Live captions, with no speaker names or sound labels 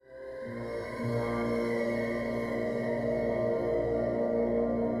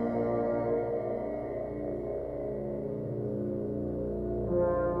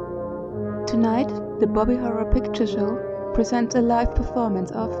Tonight, the Bobby Horror Picture Show presents a live performance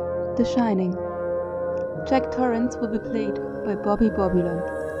of The Shining. Jack Torrance will be played by Bobby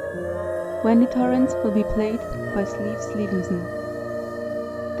Bobylon. Wendy Torrance will be played by Sleeves Slevenson.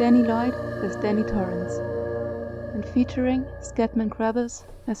 Danny Lloyd as Danny Torrance. And featuring Scatman Caruthers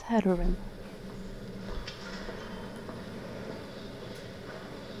as Halloran.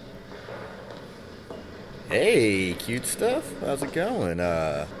 Hey, cute stuff. How's it going?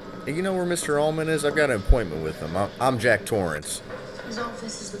 You know where Mr. Ullman is? I've got an appointment with him. I'm Jack Torrance. His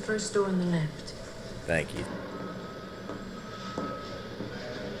office is the first door on the left. Thank you.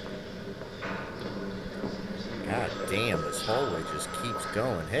 God damn, this hallway just keeps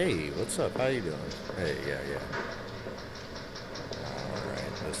going. Hey, what's up? How you doing? Hey, yeah.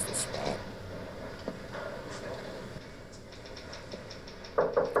 Alright, this is the spot.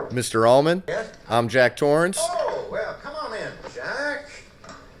 Mr. Ullman? Yes? I'm Jack Torrance. Oh, well, come on in, Jack.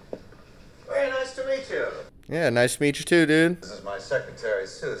 Very nice to meet you. Yeah, nice to meet you too, dude. This is my secretary,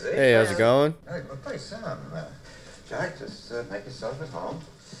 Susie. Hey, how's it going? Hey, well, please sit down. Jack, just make yourself at home.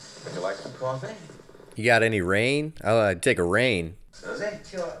 Would you like some coffee? You got any rain? I'd take a rain. Susie?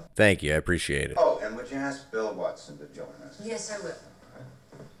 Sure. Thank you, I appreciate it. Oh, and would you ask Bill Watson to join us? Yes, I will.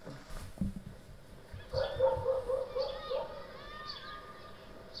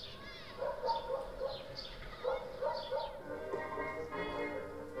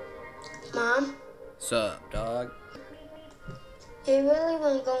 Mom, Sup, dog? you really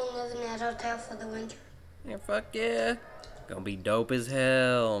want to go and live in that hotel for the winter? Yeah, fuck yeah. Gonna be dope as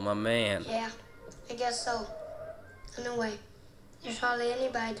hell, my man. Yeah, I guess so. Anyway, there's hardly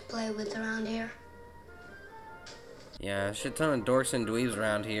anybody to play with around here. Yeah, a shit ton of dorks and dweebs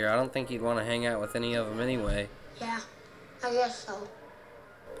around here. I don't think you'd want to hang out with any of them anyway. Yeah, I guess so.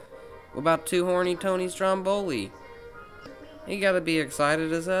 What about two Horny Tony Stromboli? You gotta be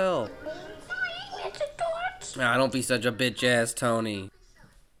excited as hell. Nah, don't be such a bitch-ass Tony.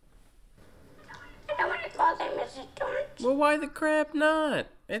 I don't want to call them Mrs. Torrance. Well, why the crap not?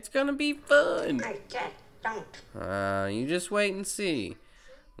 It's gonna be fun. I just don't. You just wait and see.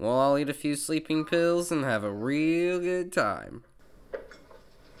 We'll all eat a few sleeping pills and have a real good time.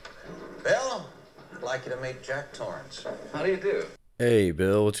 Bill, I'd like you to meet Jack Torrance. How do you do? Hey,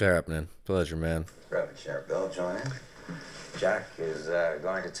 Bill, what's happening? Pleasure, man. Grab a chair, Bill. Join in. Jack is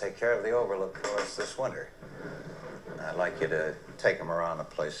going to take care of the Overlook course this winter. I'd like you to take him around the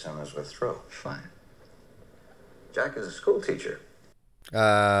place as soon as we're through. Fine. Jack is a school teacher.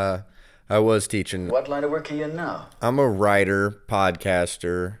 I was teaching. What line of work are you in now? I'm a writer,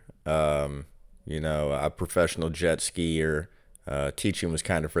 podcaster, a professional jet skier. Teaching was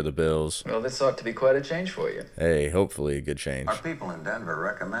kind of for the bills. Well, this ought to be quite a change for you. Hey, hopefully a good change. Our people in Denver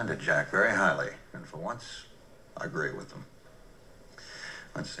recommended Jack very highly, and for once, I agree with them.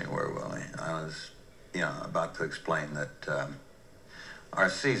 Let's see, where were we? I was, about to explain that our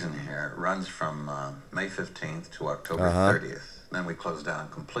season here runs from May 15th to October 30th. Then we close down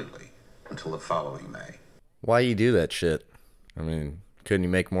completely until the following May. Why you do that shit? I mean, couldn't you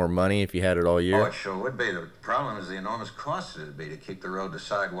make more money if you had it all year? Oh, it sure would be. The problem is the enormous cost it would be to keep the road to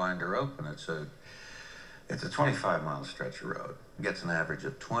Sidewinder open. It's a 25-mile stretch of road. It gets an average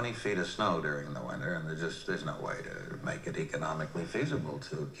of 20 feet of snow during the winter, and there's no way to make it economically feasible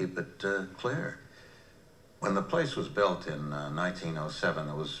to keep it clear. When the place was built in 1907,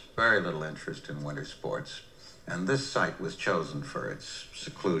 there was very little interest in winter sports, and this site was chosen for its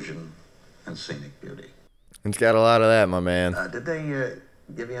seclusion and scenic beauty. It's got a lot of that, my man. Did they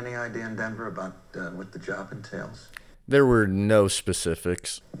give you any idea in Denver about what the job entails? There were no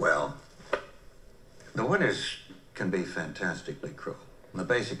specifics. Well, the winters can be fantastically cruel. The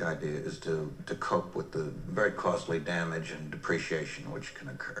basic idea is to cope with the very costly damage and depreciation which can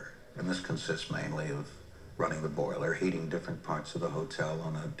occur. And this consists mainly of running the boiler, heating different parts of the hotel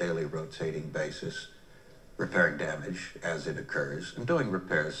on a daily rotating basis, repairing damage as it occurs, and doing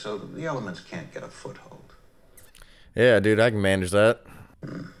repairs so that the elements can't get a foothold. Yeah, dude, I can manage that.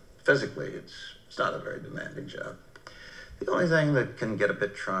 Physically, it's not a very demanding job. The only thing that can get a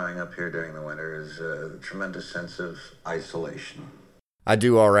bit trying up here during the winter is the tremendous sense of isolation. I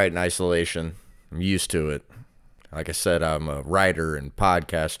do all right in isolation. I'm used to it. Like I said, I'm a writer and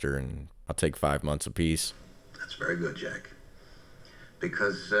podcaster, and I'll take 5 months apiece. That's very good, Jack.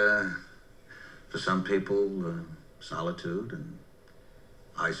 Because for some people, solitude and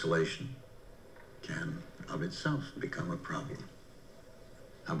isolation can, of itself, become a problem.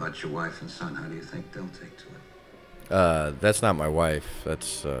 How about your wife and son? How do you think they'll take to it? That's not my wife.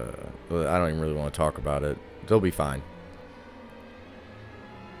 That's, I don't even really want to talk about it. They'll be fine.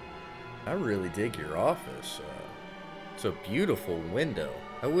 I really dig your office. It's a beautiful window.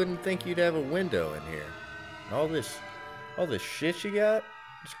 I wouldn't think you'd have a window in here. All this shit you got?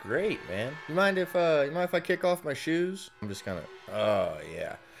 It's great, man. You mind if I kick off my shoes? I'm just gonna. Oh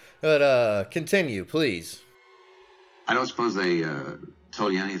yeah. But continue, please. I don't suppose they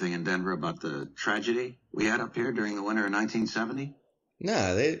told you anything in Denver about the tragedy we had up here during the winter of 1970?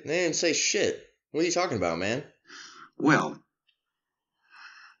 Nah, they didn't say shit. What are you talking about, man? Well,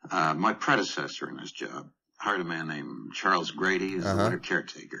 my predecessor in this job hired a man named Charles Grady as the winter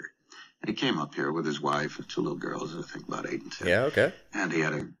caretaker. And he came up here with his wife and 2 little girls, I think about 8 and 10. Yeah, okay. And he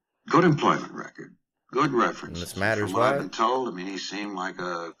had a good employment record, good references. And this matters. From what I've been told, I mean, he seemed like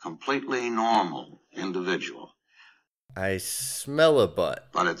a completely normal individual. I smell a butt.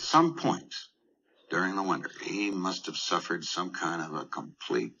 But at some point during the winter, he must have suffered some kind of a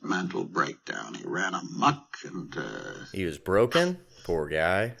complete mental breakdown. He ran amok and... He was broken? Poor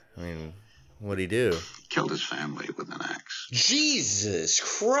guy. I mean, what'd he do? Killed his family with an axe. Jesus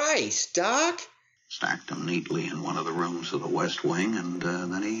Christ, Doc! Stacked them neatly in one of the rooms of the West Wing, and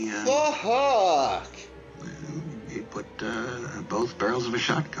then he... Fuck! He put both barrels of a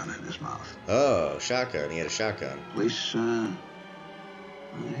shotgun in his mouth. Oh, shotgun. He had a shotgun. Police,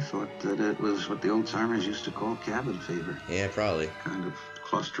 they thought that it was what the old-timers used to call cabin fever. Yeah, probably. Kind of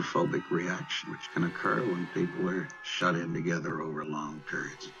claustrophobic reaction which can occur when people are shut in together over long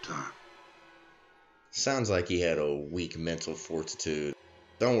periods of time. Sounds like he had a weak mental fortitude.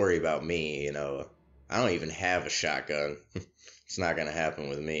 Don't worry about me, you know. I don't even have a shotgun. It's not gonna happen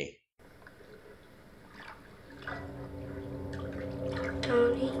with me.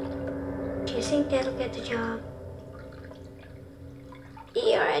 Tony, do you think that'll get the job?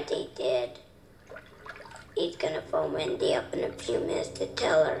 He already did. He's gonna phone Wendy up in a few minutes to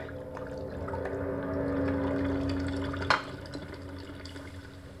tell her.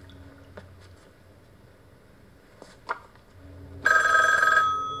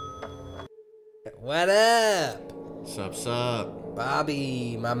 What up? Sup?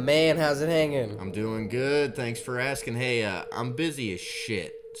 Bobby, my man, how's it hanging? I'm doing good. Thanks for asking. Hey, I'm busy as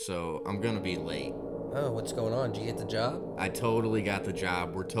shit, so I'm gonna be late. Oh, what's going on? Did you get the job? I totally got the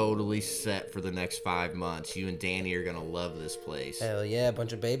job. We're totally set for the next 5 months. You and Danny are gonna love this place. Hell yeah, a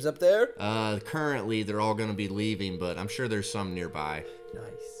bunch of babes up there? Currently they're all gonna be leaving, but I'm sure there's some nearby.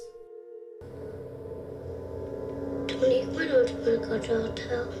 Nice. Tony, why don't you want to go to the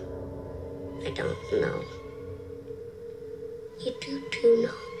hotel? I don't know. You do too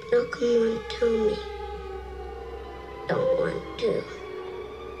know. Now come on, tell me. Don't want to.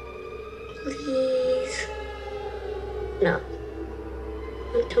 Please. No.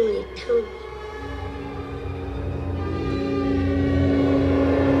 Tony, tell me.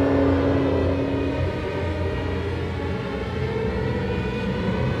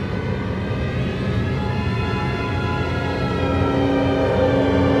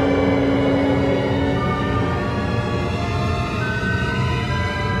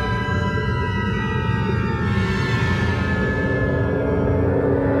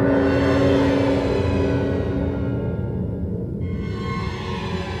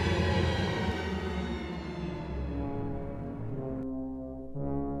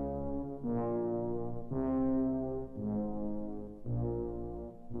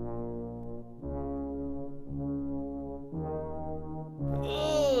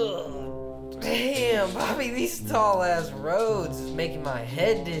 Damn, Bobby, these tall-ass roads is making my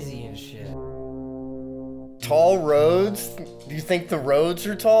head dizzy and shit. Tall roads? Do you think the roads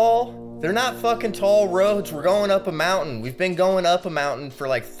are tall? They're not fucking tall roads. We're going up a mountain. We've been going up a mountain for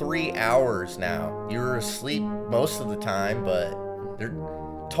like 3 hours now. You were asleep most of the time, but they're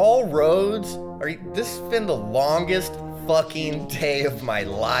tall roads. This has been the longest fucking day of my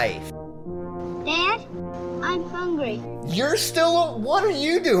life. Dad, I'm hungry. You're still... What are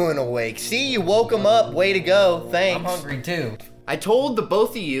you doing awake? See, you woke him up. Way to go. Thanks. I'm hungry too. I told the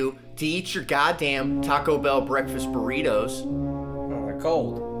both of you to eat your goddamn Taco Bell breakfast burritos. Oh, they're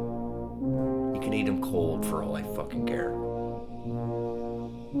cold. You can eat them cold for all I fucking care.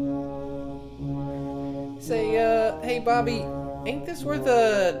 Say, hey Bobby, ain't this where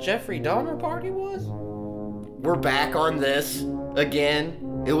the Jeffrey Dahmer party was? We're back on this again.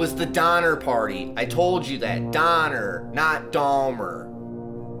 It was the Donner party. I told you that. Donner, not Dahmer.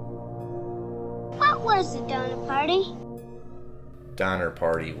 What was the Donner party? Donner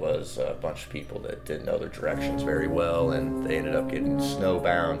party was a bunch of people that didn't know their directions very well, and they ended up getting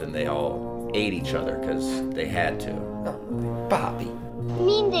snowbound, and they all ate each other because they had to. Oh, Bobby. You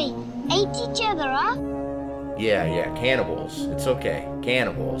mean they ate each other up? Yeah, cannibals. It's okay.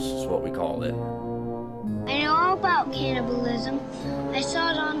 Cannibals is what we call it. I know all about cannibalism. I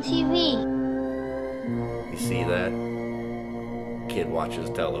saw it on TV. You see that? kid watches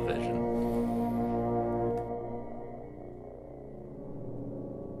television.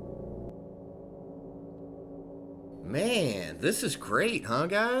 Man, this is great, huh,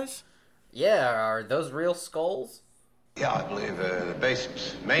 guys? Yeah, are those real skulls? Yeah, I believe the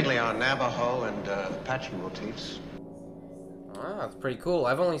based mainly on Navajo and Apache motifs. Wow, that's pretty cool.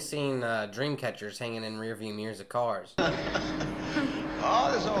 I've only seen dream catchers hanging in rearview mirrors of cars.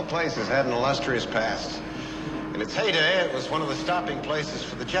 Oh, this old place has had an illustrious past. In its heyday, it was one of the stopping places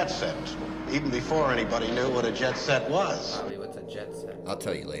for the jet set, even before anybody knew what a jet set was. Bobby, what's a jet set? I'll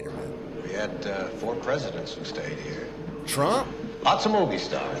tell you later, man. We had 4 presidents who stayed here. Trump? Lots of movie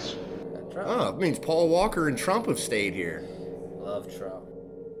stars. Trump. Oh, it means Paul Walker and Trump have stayed here. Love Trump.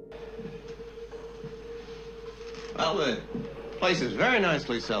 Well, the place is very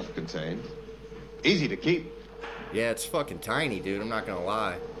nicely self-contained. Easy to keep. Yeah, it's fucking tiny, dude. I'm not gonna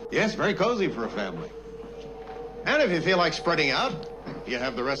lie. Yes, very cozy for a family. And if you feel like spreading out, you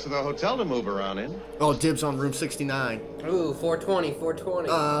have the rest of the hotel to move around in. Oh, dibs on room 69. Ooh, 420, 420.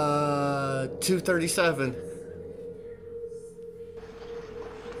 237.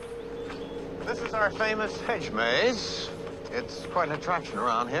 This is our famous hedge maze. It's quite an attraction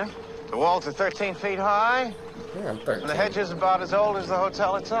around here. The walls are 13 feet high, Yeah, I'm 13. and the hedge is about as old as the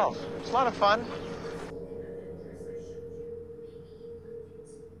hotel itself. It's a lot of fun.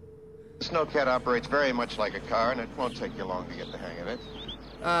 The snowcat operates very much like a car, and it won't take you long to get the hang of it.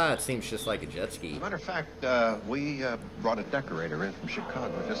 It seems just like a jet ski. As a matter of fact, we brought a decorator in from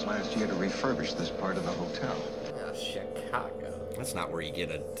Chicago just last year to refurbish this part of the hotel. Oh, Chicago. That's not where you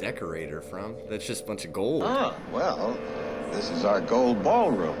get a decorator from. That's just a bunch of gold. Ah, well, this is our gold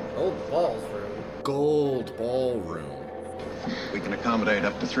ballroom. Old balls room. Gold ballroom. We can accommodate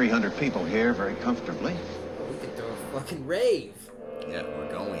up to 300 people here very comfortably. We could throw a fucking rave. Yeah,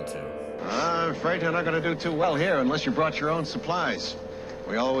 we're going to. I'm afraid you're not going to do too well here unless you brought your own supplies.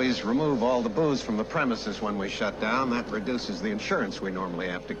 We always remove all the booze from the premises when we shut down. That reduces the insurance we normally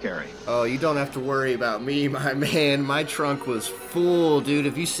have to carry. Oh, you don't have to worry about me, my man. My trunk was full, dude.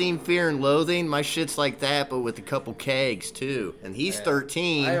 Have you seen Fear and Loathing? My shit's like that, but with a couple kegs, too. And he's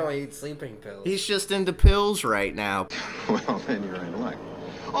 13. I don't eat sleeping pills. He's just into pills right now. Well, then you're in luck.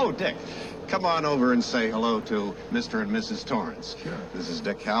 Oh, Dick, come on over and say hello to Mr. and Mrs. Torrance. Sure. This is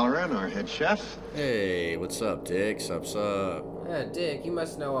Dick Halloran, our head chef. Hey, what's up, Dick? Sups up? Yeah, Dick, you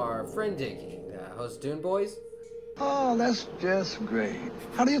must know our friend Dickie, host Dune Boys. Oh, that's just great.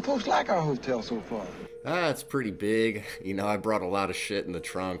 How do you folks like our hotel so far? It's pretty big. You know, I brought a lot of shit in the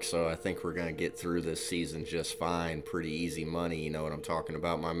trunk, so I think we're gonna get through this season just fine. Pretty easy money, you know what I'm talking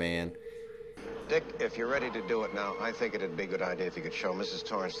about, my man? Dick, if you're ready to do it now, I think it'd be a good idea if you could show Mrs.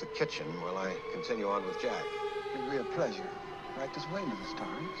 Torrance the kitchen while I continue on with Jack. It'd be a pleasure. Right this way, Mrs.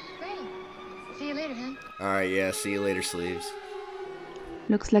 Torrance. Great. See you later, huh? Alright, yeah, see you later, Sleeves.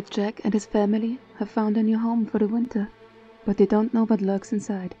 Looks like Jack and his family have found a new home for the winter, but they don't know what lurks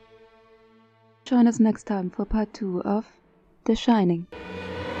inside. Join us next time for part 2 of The Shining.